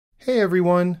Hey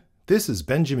everyone, this is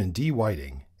Benjamin D.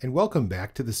 Whiting, and welcome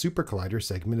back to the SuperCollider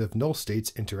segment of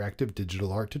Null-state's interactive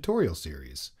digital art tutorial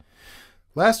series.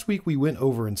 Last week we went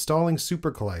over installing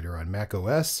SuperCollider on Mac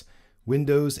OS,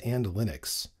 Windows, and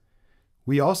Linux.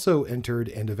 We also entered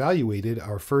and evaluated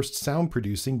our first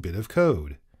sound-producing bit of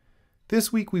code.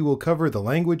 This week we will cover the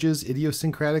language's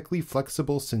idiosyncratically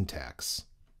flexible syntax.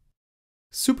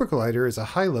 SuperCollider is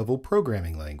a high-level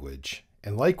programming language,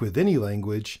 and like with any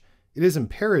language, it is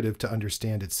imperative to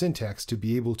understand its syntax to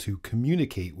be able to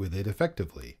communicate with it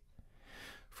effectively.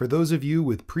 For those of you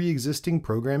with pre-existing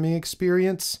programming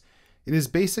experience, it is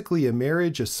basically a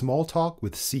marriage of Smalltalk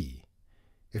with C.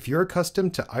 If you're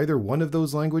accustomed to either one of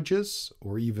those languages,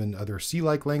 or even other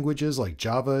C-like languages like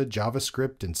Java,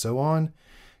 JavaScript, and so on,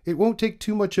 it won't take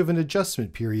too much of an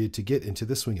adjustment period to get into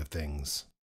the swing of things.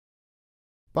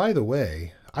 By the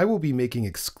way, I will be making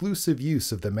exclusive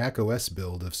use of the Mac OS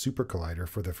build of SuperCollider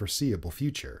for the foreseeable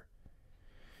future.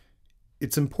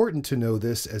 It's important to know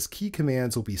this as key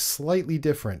commands will be slightly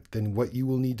different than what you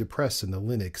will need to press in the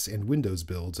Linux and Windows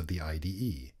builds of the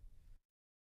IDE.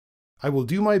 I will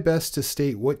do my best to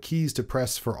state what keys to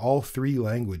press for all three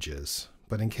languages,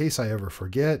 but in case I ever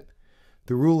forget,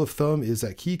 the rule of thumb is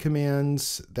that key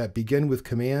commands that begin with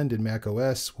Command in Mac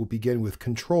OS will begin with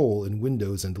Control in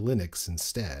Windows and Linux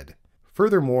instead.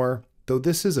 Furthermore, though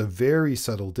this is a very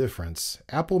subtle difference,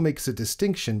 Apple makes a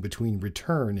distinction between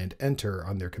Return and Enter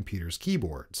on their computer's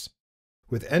keyboards,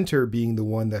 with Enter being the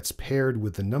one that's paired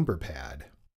with the number pad.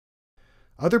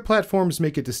 Other platforms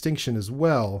make a distinction as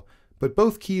well, but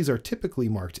both keys are typically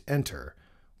marked Enter.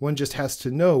 One just has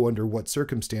to know under what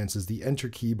circumstances the Enter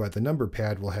key by the number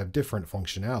pad will have different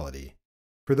functionality.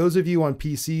 For those of you on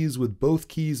PCs with both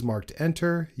keys marked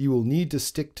Enter, you will need to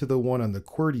stick to the one on the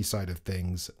QWERTY side of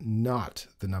things, not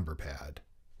the number pad.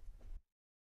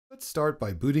 Let's start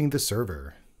by booting the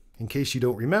server. In case you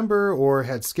don't remember or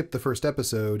had skipped the first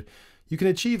episode, you can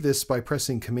achieve this by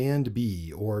pressing Command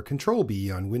B or Control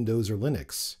B on Windows or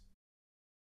Linux.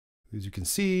 As you can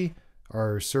see,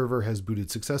 our server has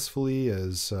booted successfully,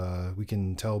 as we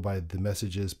can tell by the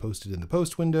messages posted in the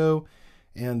post window,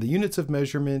 and the units of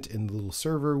measurement in the little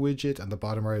server widget on the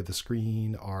bottom right of the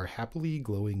screen are happily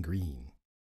glowing green.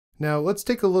 Now let's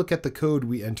take a look at the code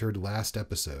we entered last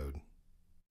episode.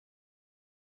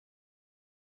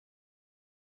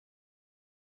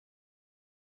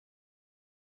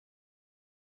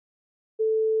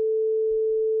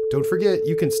 Don't forget,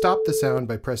 you can stop the sound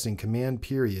by pressing Command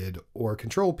period or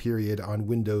Control period on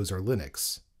Windows or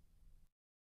Linux.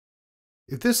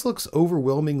 If this looks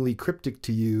overwhelmingly cryptic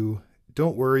to you,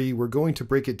 don't worry, we're going to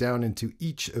break it down into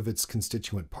each of its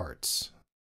constituent parts.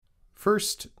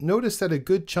 First, notice that a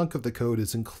good chunk of the code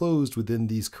is enclosed within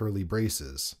these curly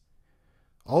braces.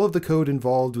 All of the code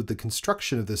involved with the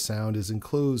construction of the sound is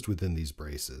enclosed within these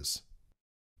braces.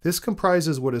 This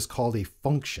comprises what is called a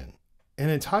function. An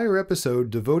entire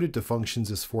episode devoted to functions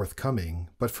is forthcoming,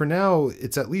 but for now,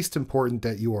 it's at least important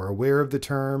that you are aware of the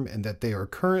term and that they are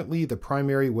currently the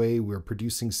primary way we're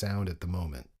producing sound at the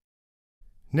moment.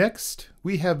 Next,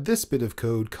 we have this bit of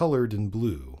code colored in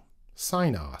blue,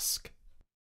 SignAsk.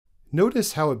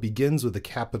 Notice how it begins with a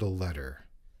capital letter.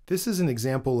 This is an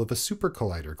example of a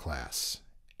SuperCollider class,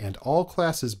 and all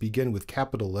classes begin with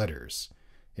capital letters.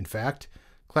 In fact,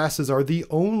 classes are the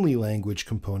only language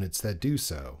components that do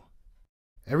so.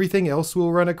 Everything else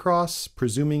we'll run across,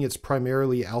 presuming it's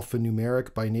primarily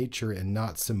alphanumeric by nature and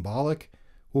not symbolic,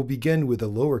 will begin with a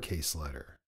lowercase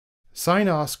letter.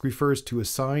 SignAsk refers to a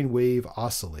sine wave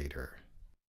oscillator.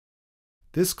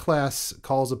 This class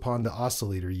calls upon the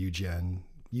oscillator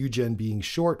UGen being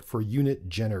short for unit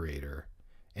generator,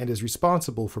 and is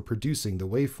responsible for producing the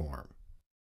waveform.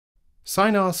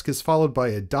 SignAsk is followed by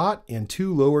a dot and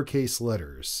two lowercase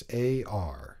letters,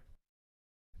 AR.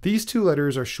 These two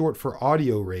letters are short for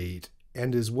audio rate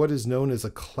and is what is known as a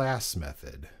class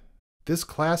method. This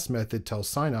class method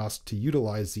tells SignAsk to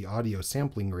utilize the audio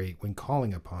sampling rate when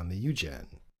calling upon the UGen.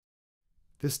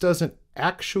 This doesn't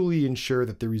actually ensure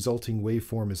that the resulting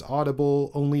waveform is audible,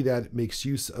 only that it makes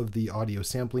use of the audio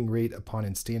sampling rate upon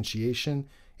instantiation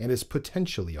and is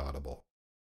potentially audible.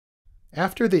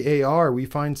 After the AR, we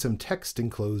find some text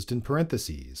enclosed in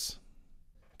parentheses.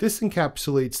 This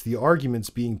encapsulates the arguments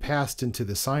being passed into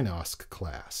the SignAsk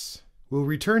class. We'll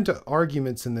return to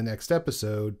arguments in the next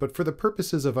episode, but for the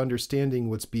purposes of understanding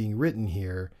what's being written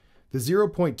here, the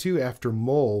 0.2 after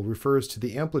mol refers to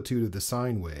the amplitude of the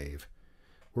sine wave,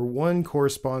 where 1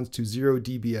 corresponds to 0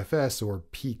 dBFS or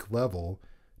peak level,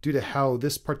 due to how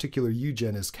this particular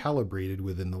UGen is calibrated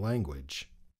within the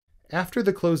language. After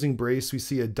the closing brace, we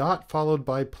see a dot followed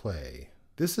by play.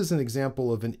 This is an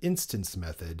example of an instance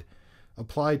method,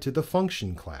 applied to the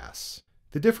function class.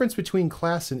 The difference between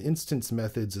class and instance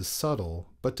methods is subtle,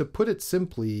 but to put it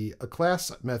simply, a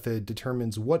class method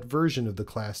determines what version of the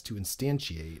class to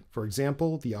instantiate. For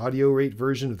example, the audio rate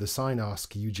version of the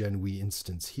SignOsc UGenWe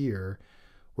instance here,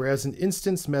 whereas an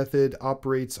instance method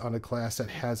operates on a class that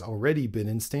has already been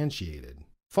instantiated.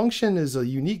 Function is a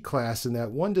unique class in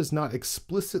that one does not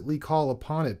explicitly call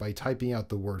upon it by typing out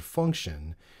the word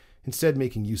function, instead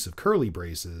making use of curly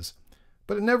braces,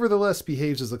 but it nevertheless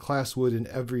behaves as a class would in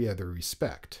every other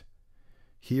respect.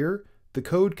 Here, the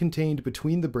code contained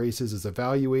between the braces is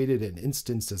evaluated and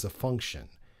instanced as a function,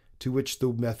 to which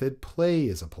the method play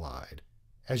is applied.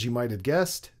 As you might have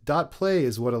guessed, .play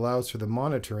is what allows for the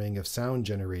monitoring of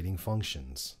sound-generating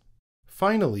functions.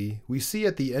 Finally, we see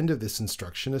at the end of this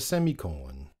instruction a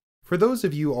semicolon. For those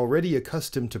of you already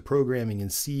accustomed to programming in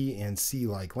C and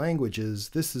C-like languages,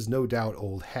 this is no doubt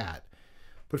old hat.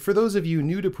 But for those of you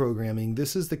new to programming,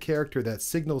 this is the character that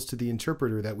signals to the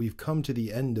interpreter that we've come to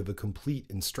the end of a complete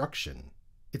instruction.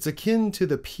 It's akin to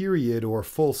the period or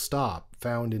full stop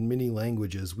found in many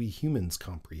languages we humans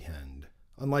comprehend.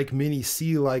 Unlike many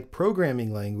C-like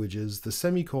programming languages, the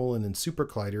semicolon in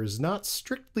SuperCollider is not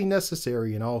strictly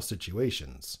necessary in all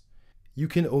situations. You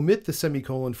can omit the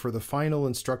semicolon for the final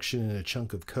instruction in a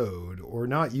chunk of code, or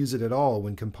not use it at all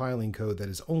when compiling code that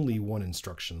is only one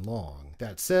instruction long.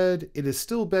 That said, it is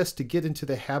still best to get into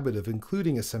the habit of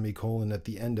including a semicolon at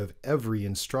the end of every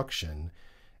instruction,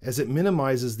 as it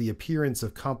minimizes the appearance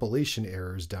of compilation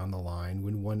errors down the line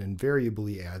when one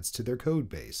invariably adds to their code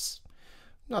base.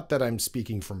 Not that I'm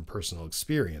speaking from personal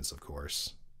experience, of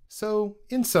course. So,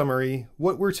 in summary,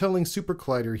 what we're telling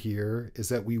SuperCollider here is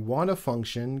that we want a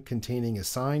function containing a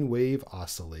sine wave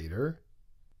oscillator,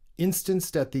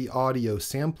 instanced at the audio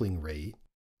sampling rate,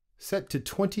 set to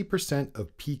 20%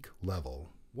 of peak level.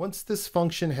 Once this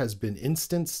function has been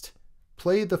instanced,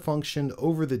 play the function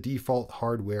over the default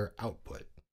hardware output.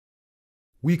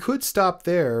 We could stop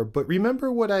there, but remember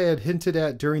what I had hinted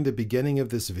at during the beginning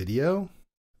of this video?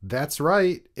 That's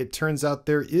right, it turns out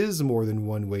there is more than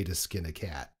one way to skin a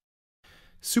cat.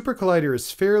 SuperCollider is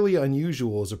fairly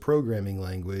unusual as a programming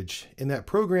language in that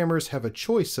programmers have a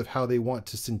choice of how they want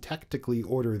to syntactically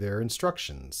order their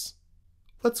instructions.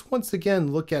 Let's once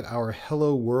again look at our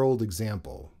Hello World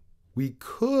example. We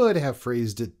could have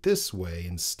phrased it this way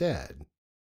instead.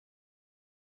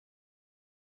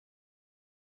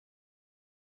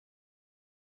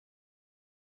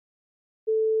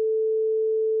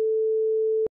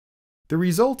 The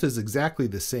result is exactly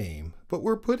the same, but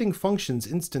we're putting function's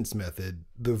instance method,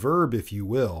 the verb if you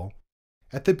will,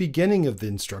 at the beginning of the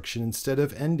instruction instead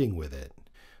of ending with it.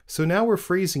 So now we're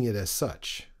phrasing it as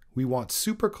such. We want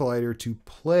SuperCollider to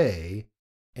play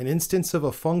an instance of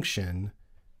a function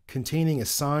containing a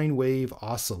sine wave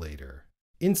oscillator,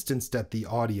 instanced at the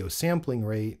audio sampling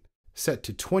rate, set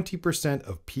to 20%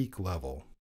 of peak level.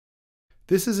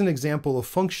 This is an example of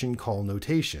function call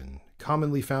notation,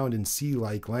 commonly found in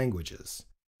C-like languages.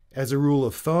 As a rule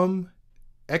of thumb,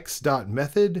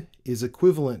 x.method is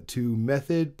equivalent to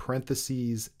method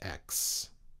parentheses x.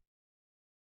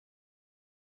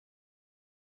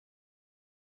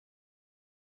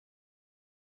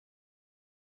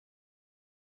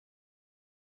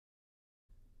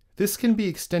 This can be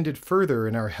extended further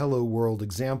in our Hello World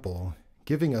example,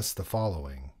 giving us the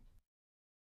following.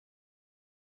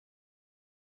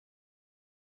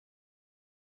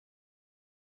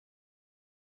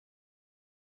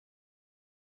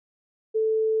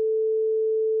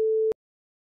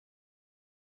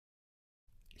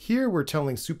 Here we're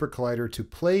telling SuperCollider to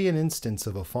play an instance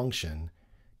of a function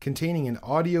containing an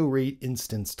audio rate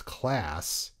instanced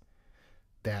class,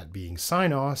 that being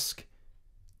SignOsc,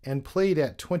 and played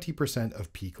at 20%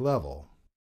 of peak level.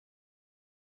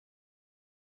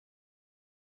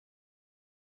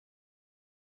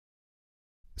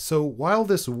 So while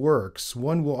this works,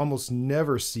 one will almost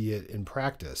never see it in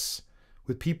practice,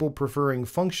 with people preferring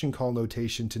function call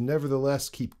notation to nevertheless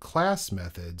keep class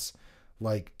methods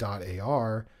like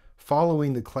 .ar,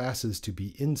 following the classes to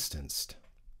be instanced.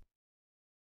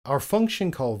 Our function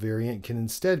call variant can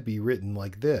instead be written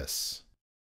like this.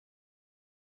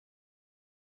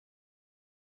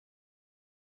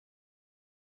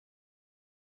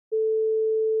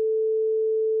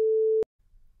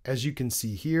 As you can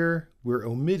see here, we're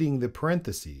omitting the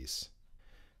parentheses.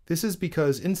 This is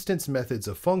because instance methods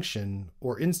of function,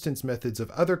 or instance methods of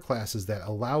other classes that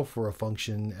allow for a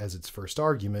function as its first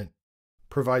argument,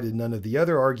 provided none of the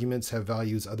other arguments have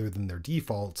values other than their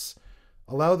defaults,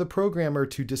 allow the programmer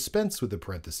to dispense with the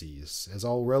parentheses, as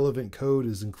all relevant code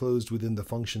is enclosed within the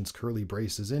function's curly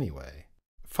braces anyway.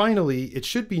 Finally, it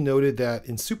should be noted that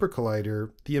in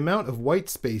SuperCollider, the amount of white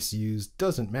space used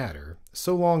doesn't matter,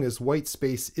 so long as white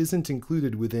space isn't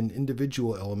included within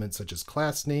individual elements such as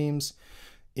class names,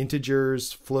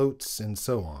 integers, floats, and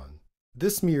so on.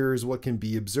 This mirrors what can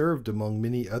be observed among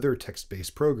many other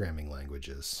text-based programming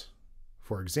languages.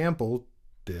 For example,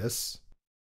 this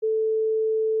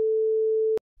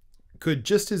could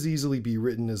just as easily be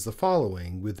written as the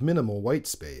following with minimal white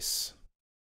space.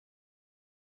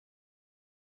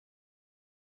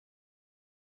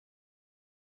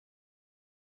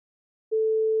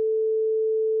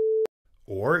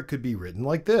 Or it could be written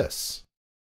like this.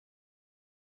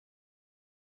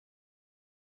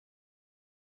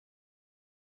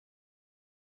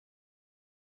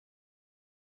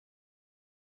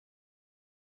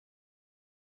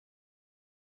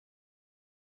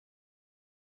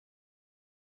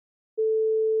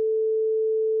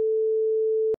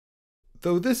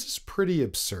 Though this is pretty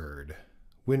absurd.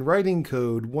 When writing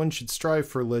code, one should strive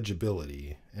for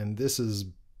legibility, and this is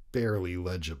barely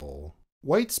legible.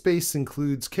 White space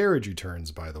includes carriage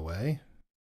returns, by the way.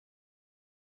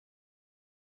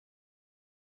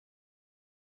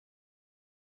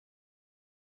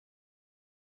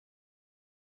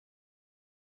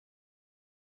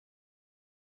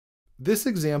 This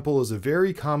example is a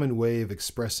very common way of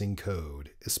expressing code,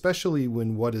 especially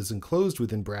when what is enclosed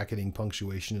within bracketing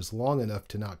punctuation is long enough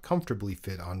to not comfortably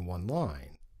fit on one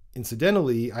line.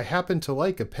 Incidentally, I happen to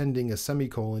like appending a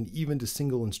semicolon even to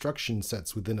single instruction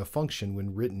sets within a function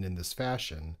when written in this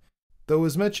fashion, though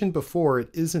as mentioned before, it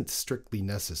isn't strictly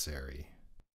necessary.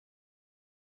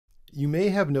 You may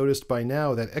have noticed by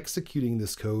now that executing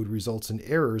this code results in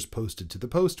errors posted to the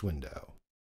post window.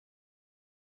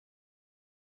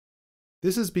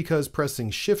 This is because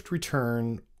pressing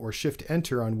Shift-Return or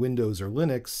Shift-Enter on Windows or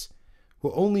Linux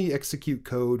will only execute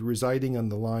code residing on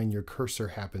the line your cursor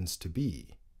happens to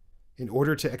be. In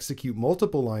order to execute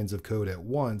multiple lines of code at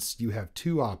once, you have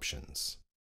two options.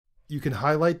 You can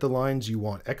highlight the lines you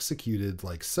want executed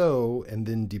like so, and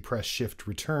then depress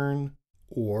Shift-Return,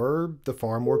 or the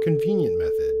far more convenient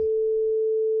method.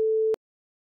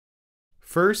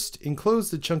 First,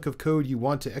 enclose the chunk of code you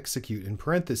want to execute in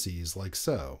parentheses like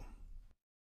so.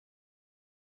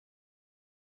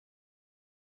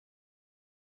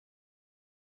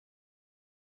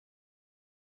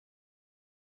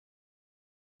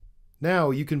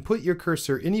 Now you can put your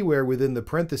cursor anywhere within the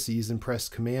parentheses and press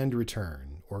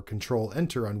Command-Return or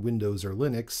Control-Enter on Windows or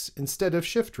Linux instead of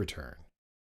Shift-Return.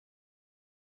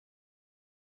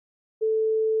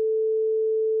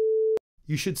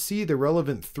 You should see the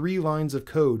relevant 3 lines of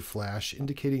code flash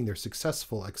indicating their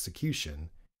successful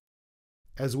execution,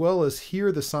 as well as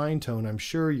hear the sign tone I'm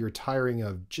sure you're tiring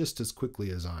of just as quickly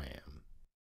as I am.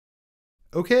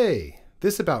 Okay,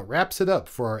 this about wraps it up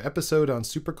for our episode on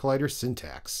SuperCollider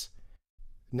syntax.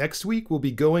 Next week, we'll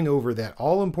be going over that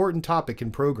all-important topic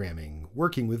in programming,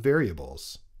 working with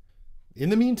variables. In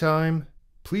the meantime,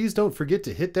 please don't forget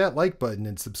to hit that like button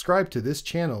and subscribe to this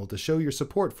channel to show your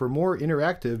support for more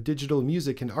interactive digital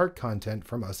music and art content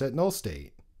from us at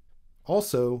Null-state.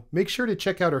 Also, make sure to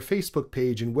check out our Facebook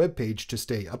page and webpage to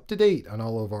stay up to date on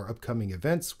all of our upcoming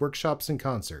events, workshops, and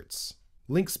concerts.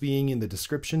 Links being in the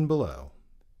description below.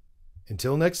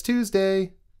 Until next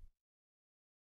Tuesday!